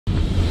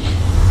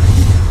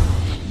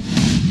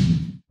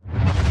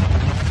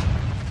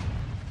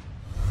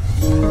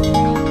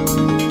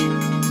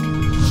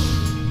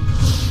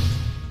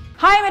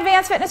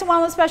dance, fitness, and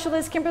wellness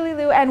specialist, Kimberly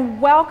Lou,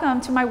 and welcome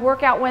to my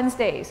Workout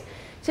Wednesdays.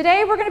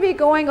 Today we're going to be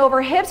going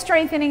over hip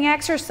strengthening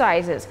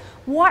exercises.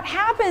 What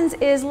happens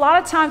is a lot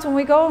of times when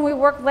we go and we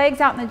work legs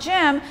out in the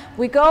gym,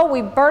 we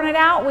burn it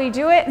out, we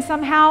do it, and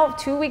somehow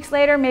 2 weeks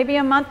later, maybe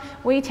a month,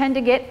 we tend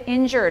to get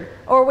injured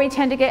or we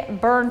tend to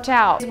get burnt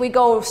out. We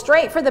go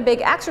straight for the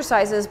big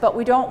exercises, but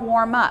we don't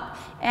warm up.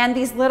 And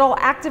these little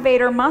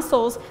activator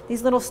muscles,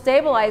 these little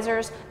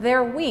stabilizers,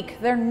 they're weak,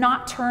 they're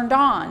not turned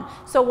on.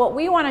 So what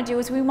we want to do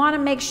is we want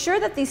to make sure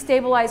that these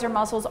stabilizer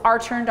muscles are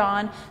turned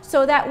on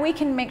so that we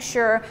can make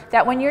sure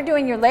that when you're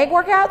doing your leg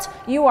workouts,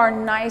 you are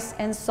nice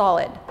and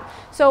solid.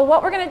 So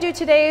what we're going to do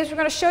today is we're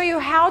going to show you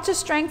how to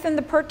strengthen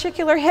the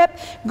particular hip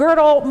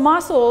girdle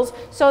muscles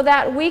so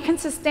that we can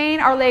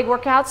sustain our leg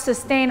workouts,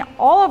 sustain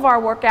all of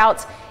our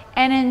workouts,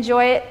 and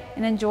enjoy it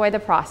and enjoy the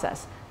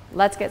process.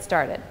 Let's get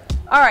started.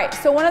 All right,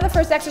 so one of the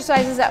first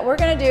exercises that we're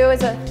going to do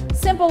is a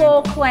simple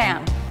little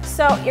clam.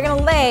 So you're going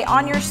to lay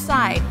on your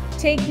side,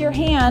 take your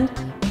hand,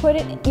 put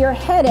your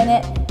head in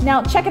it.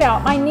 Now check it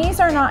out, my knees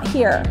are not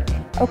here.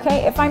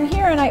 Okay, if I'm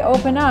here and I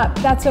open up,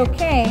 that's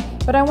okay,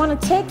 but I want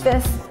to take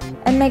this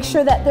and make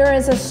sure that there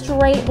is a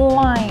straight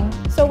line.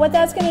 So what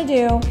that's going to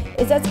do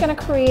is that's going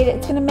to create,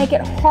 it's going to make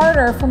it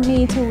harder for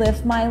me to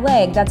lift my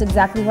leg. That's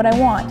exactly what I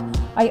want.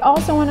 I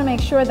also want to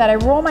make sure that I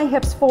roll my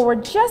hips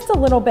forward just a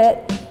little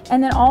bit,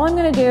 and then all I'm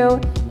going to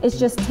do is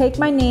just take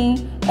my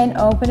knee and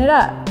open it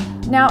up.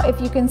 Now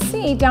if you can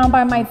see down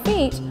by my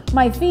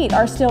feet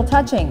are still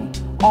touching.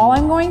 All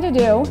I'm going to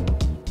do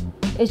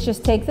is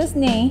just take this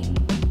knee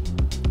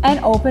and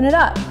open it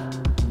up.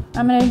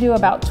 I'm going to do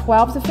about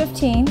 12 to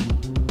 15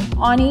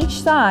 on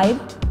each side,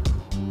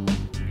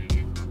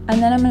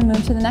 and then I'm going to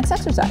move to the next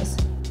exercise.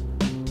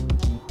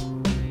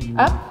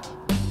 Up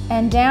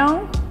and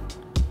down,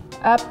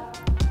 up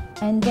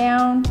and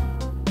down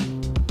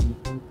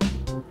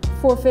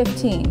for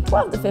 15,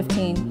 12 to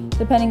 15,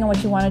 depending on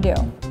what you want to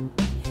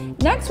do.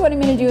 Next, what I'm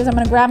going to do is I'm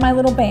going to grab my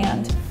little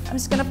band. I'm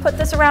just going to put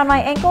this around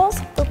my ankles,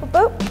 boop, boop,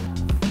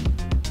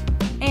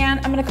 boop, and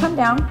I'm going to come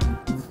down,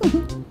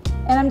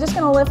 and I'm just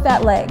going to lift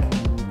that leg.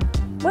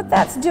 What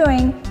that's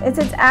doing is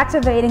it's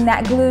activating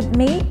that glute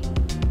meat.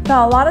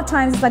 So a lot of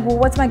times it's like, well,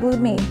 what's my glute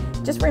meat?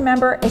 Just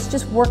remember, it's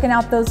just working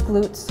out those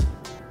glutes,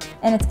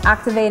 and it's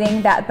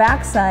activating that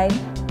backside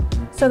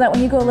so that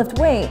when you go lift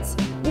weights,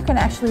 you can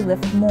actually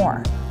lift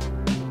more.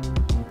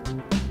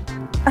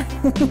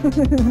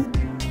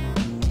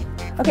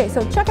 Okay,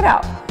 so check it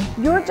out.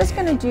 You're just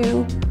going to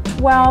do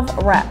 12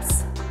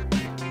 reps.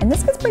 And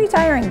this gets pretty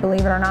tiring,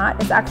 believe it or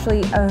not. It's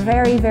actually a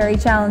very, very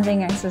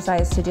challenging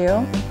exercise to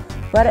do,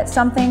 but it's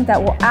something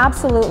that will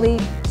absolutely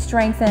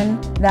strengthen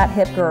that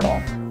hip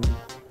girdle.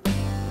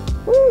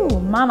 Ooh,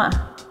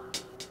 mama.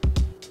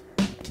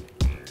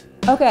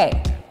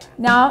 Okay,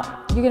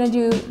 now you're going to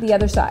do the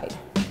other side.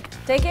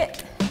 Take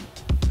it.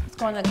 Let's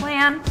go in the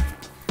clam.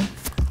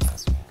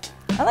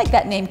 I like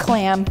that name,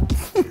 clam.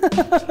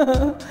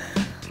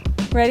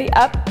 Ready?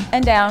 Up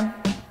and down,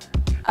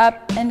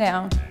 up and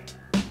down.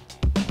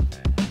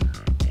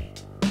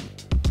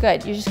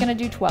 Good, you're just gonna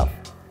do 12.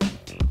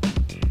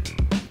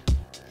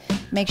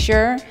 Make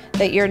sure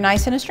that you're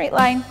nice in a straight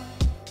line.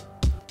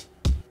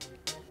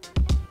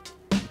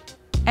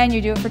 And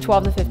you do it for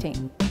 12 to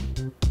 15.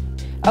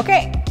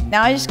 Okay,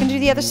 now I'm just gonna do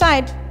the other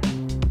side.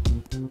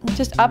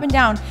 Just up and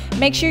down.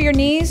 Make sure your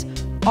knees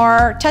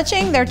are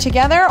touching, they're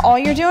together. All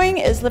you're doing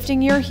is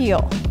lifting your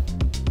heel.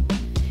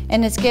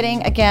 And it's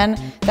getting, again,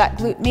 that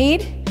glute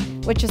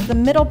med, which is the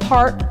middle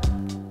part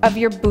of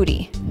your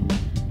booty.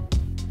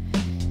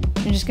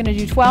 You're just gonna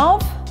do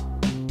 12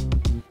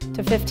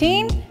 to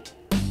 15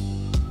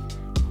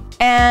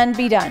 and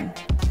be done.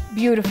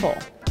 Beautiful.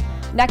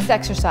 Next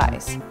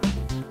exercise.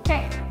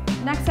 Okay,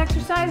 next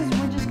exercise is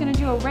we're just gonna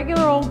do a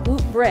regular old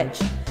glute bridge.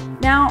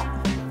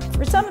 Now,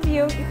 for some of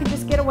you, you can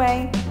just get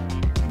away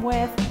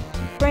with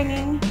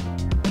bringing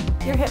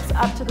your hips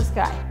up to the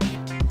sky.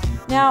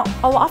 Now,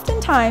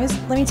 oftentimes,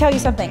 let me tell you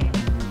something.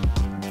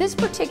 This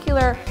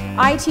particular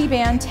IT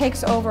band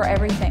takes over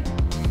everything.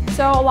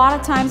 So a lot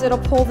of times it'll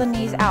pull the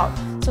knees out.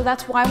 So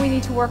that's why we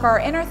need to work our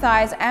inner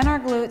thighs and our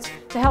glutes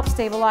to help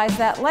stabilize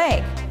that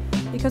leg.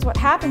 Because what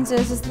happens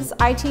is this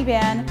IT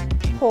band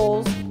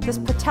pulls this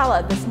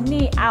patella, this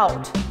knee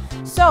out.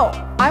 So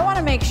I want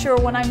to make sure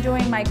when I'm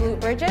doing my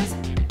glute bridges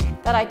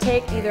that I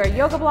take either a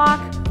yoga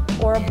block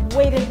or a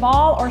weighted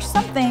ball or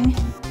something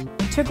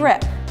to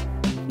grip.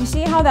 You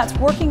see how that's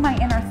working my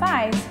inner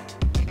thighs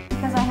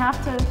because I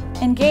have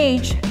to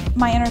engage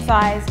my inner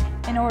thighs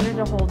in order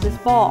to hold this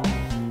ball.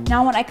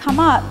 Now when I come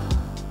up,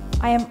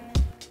 I am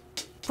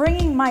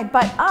bringing my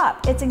butt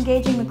up. It's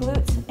engaging the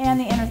glutes and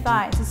the inner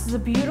thighs. This is a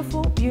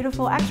beautiful,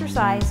 beautiful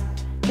exercise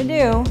to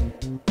do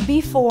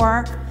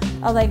before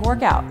a leg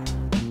workout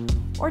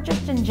or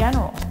just in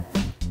general.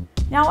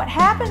 Now what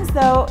happens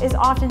though is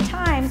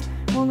oftentimes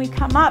when we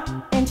come up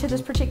into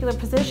this particular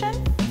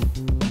position,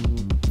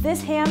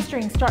 this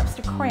hamstring starts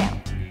to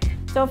cramp.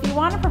 So if you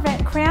want to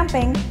prevent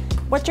cramping,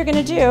 what you're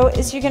going to do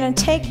is you're going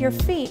to take your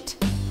feet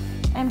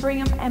and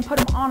bring them and put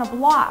them on a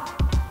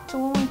block. So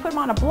when we put them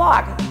on a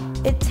block,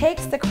 it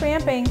takes the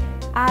cramping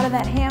out of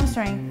that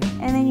hamstring,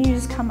 and then you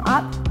just come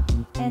up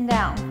and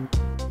down,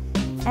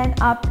 and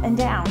up and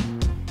down.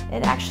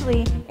 It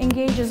actually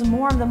engages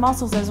more of the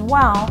muscles as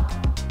well,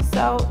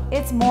 so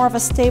it's more of a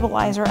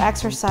stabilizer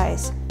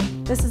exercise.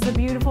 This is a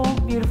beautiful,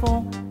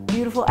 beautiful,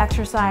 beautiful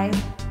exercise.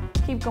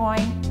 Keep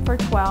going for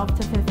 12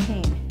 to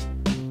 15.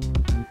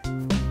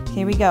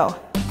 Here we go.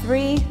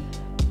 3,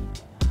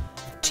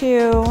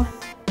 2,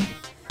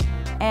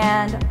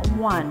 and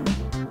 1.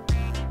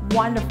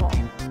 Wonderful.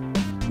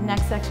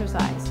 Next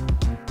exercise.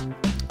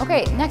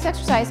 Okay, next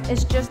exercise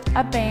is just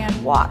a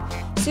band walk.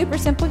 Super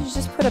simple. You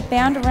just put a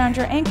band around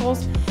your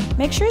ankles.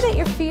 Make sure that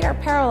your feet are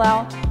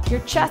parallel, your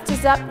chest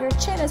is up, your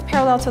chin is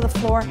parallel to the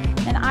floor,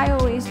 and I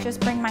always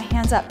just bring my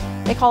hands up.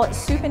 They call it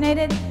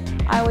supinated.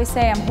 I always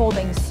say I'm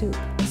holding soup.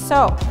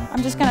 So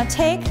I'm just gonna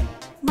take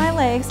my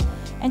legs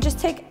and just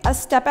take a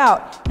step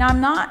out. Now I'm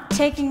not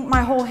taking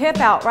my whole hip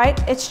out, right?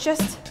 It's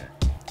just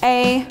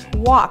a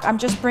walk. I'm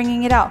just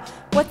bringing it out.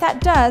 What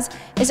that does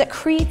is it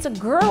creates a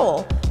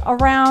girdle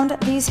around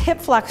these hip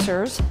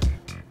flexors.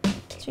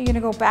 So you're gonna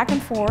go back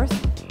and forth.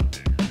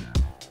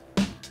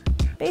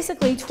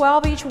 Basically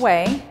 12 each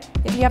way,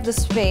 if you have the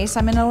space.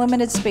 I'm in a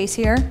limited space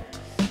here,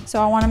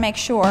 so I wanna make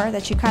sure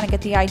that you kind of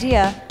get the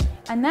idea.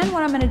 And then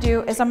what I'm gonna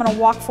do is I'm gonna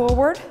walk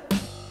forward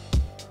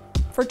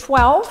for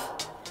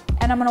 12,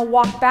 and I'm gonna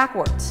walk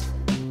backwards.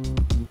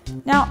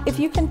 Now, if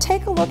you can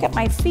take a look at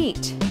my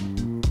feet,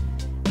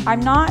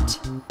 I'm not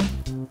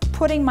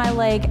putting my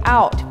leg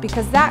out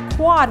because that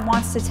quad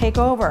wants to take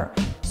over.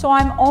 So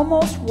I'm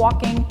almost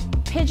walking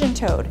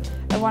pigeon-toed.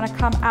 I want to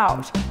come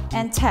out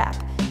and tap.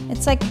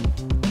 It's like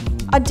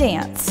a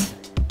dance.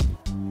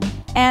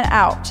 And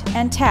out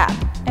and tap,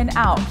 and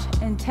out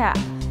and tap,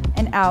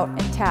 and out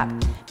and tap.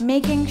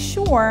 Making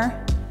sure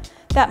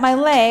that my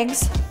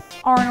legs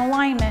are in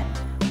alignment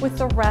with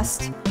the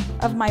rest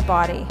of my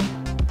body.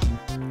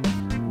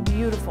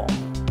 Beautiful.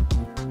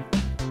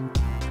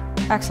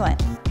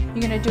 Excellent.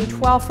 You're gonna do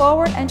 12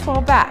 forward and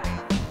 12 back.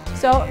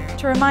 So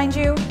to remind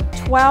you,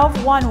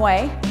 12 one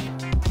way,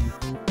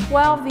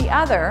 12 the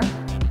other,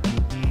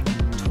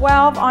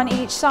 12 on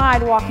each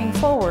side walking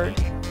forward,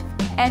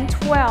 and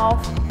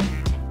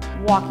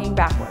 12 walking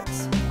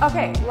backwards.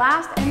 Okay,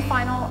 last and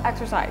final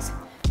exercise.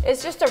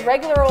 It's just a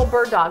regular old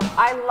bird dog.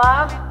 I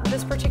love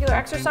this particular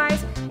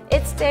exercise.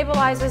 It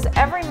stabilizes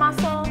every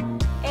muscle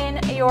in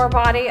your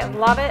body. I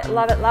love it,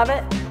 love it, love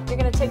it. You're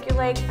gonna take your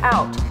leg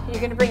out.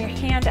 You're gonna bring your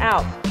hand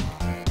out,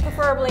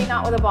 preferably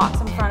not with a box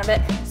in front of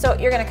it. So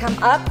you're gonna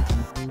come up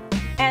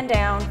and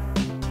down,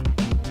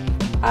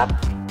 up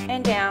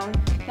and down.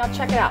 Now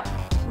check it out.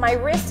 My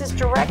wrist is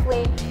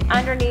directly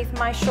underneath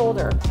my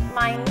shoulder.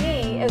 My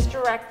knee is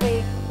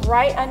directly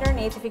right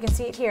underneath, if you can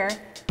see it here,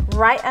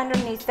 right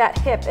underneath that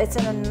hip. It's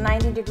in a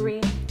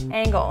 90-degree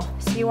angle.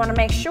 So you wanna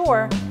make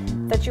sure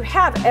that you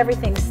have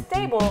everything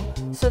stable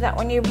so that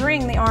when you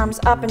bring the arms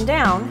up and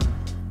down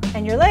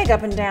and your leg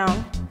up and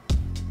down,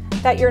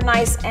 that you're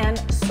nice and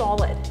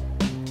solid.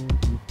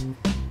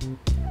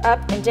 Up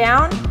and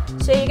down.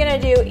 So you're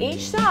gonna do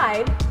each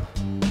side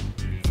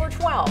for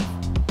 12.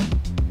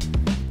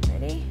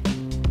 Ready?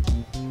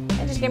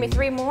 And just give me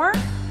 3 more.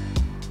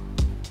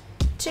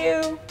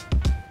 2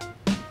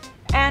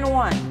 and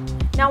 1.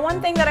 Now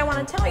one thing that I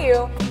want to tell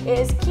you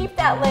is keep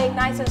that leg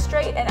nice and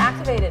straight and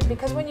activated,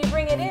 because when you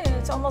bring it in,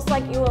 it's almost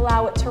like you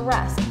allow it to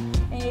rest.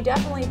 And you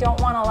definitely don't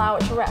want to allow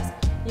it to rest.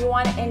 You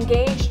want to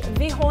engage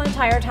the whole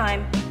entire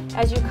time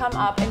as you come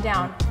up and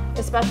down,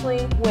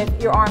 especially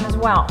with your arm as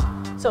well.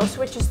 So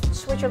switch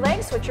your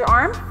legs, switch your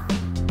arm,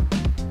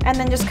 and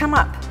then just come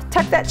up.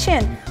 Tuck that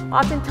chin.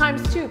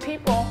 Oftentimes too,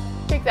 people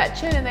take that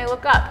chin and they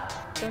look up.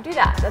 Don't do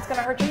that, that's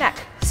gonna hurt your neck.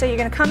 So you're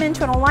gonna come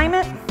into an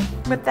alignment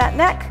with that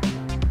neck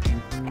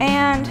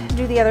and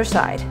do the other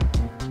side.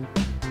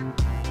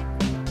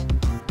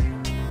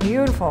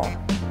 Beautiful.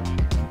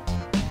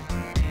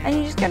 And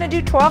you're just gonna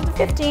do 12 to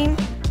 15,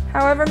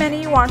 however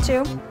many you want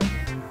to.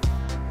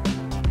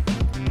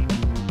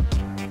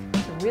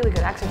 It's a really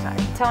good exercise,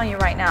 I'm telling you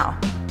right now.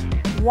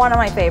 One of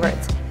my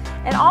favorites.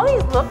 And all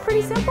these look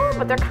pretty simple,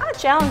 but they're kind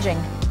of challenging.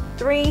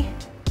 3,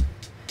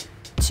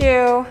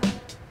 2,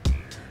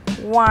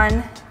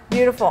 1,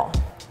 beautiful.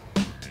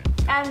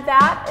 And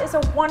that is a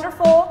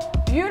wonderful,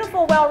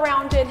 beautiful,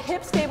 well-rounded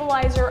hip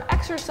stabilizer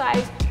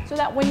exercise so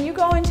that when you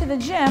go into the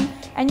gym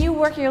and you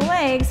work your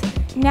legs,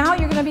 now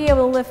you're gonna be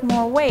able to lift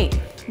more weight.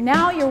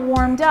 Now you're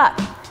warmed up.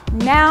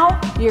 Now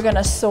you're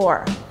gonna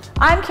soar.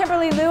 I'm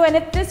Kimberly Lou, and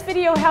if this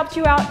video helped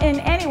you out in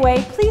any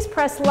way, please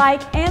press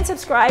like and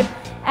subscribe.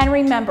 And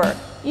remember,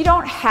 you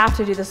don't have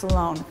to do this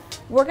alone.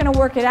 We're gonna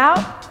work it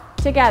out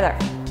together.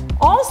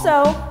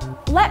 Also,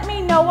 let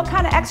me know what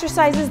kind of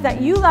exercises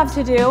that you love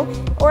to do,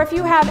 or if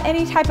you have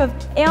any type of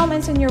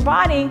ailments in your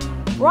body,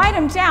 write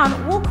them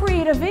down. We'll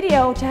create a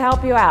video to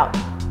help you out.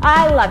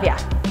 I love ya.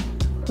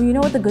 Well, you know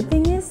what the good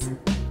thing is?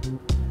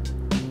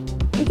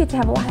 You get to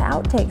have a lot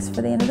of outtakes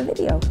for the end of the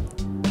video.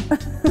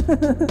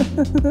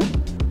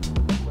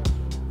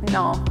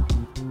 No,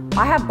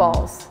 I have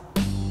balls.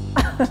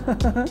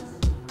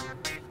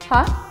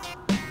 Huh?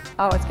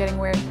 Oh, it's getting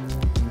weird.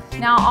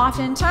 Now,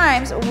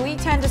 oftentimes we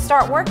tend to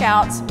start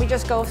workouts, we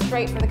just go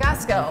straight for the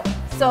gusto.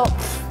 So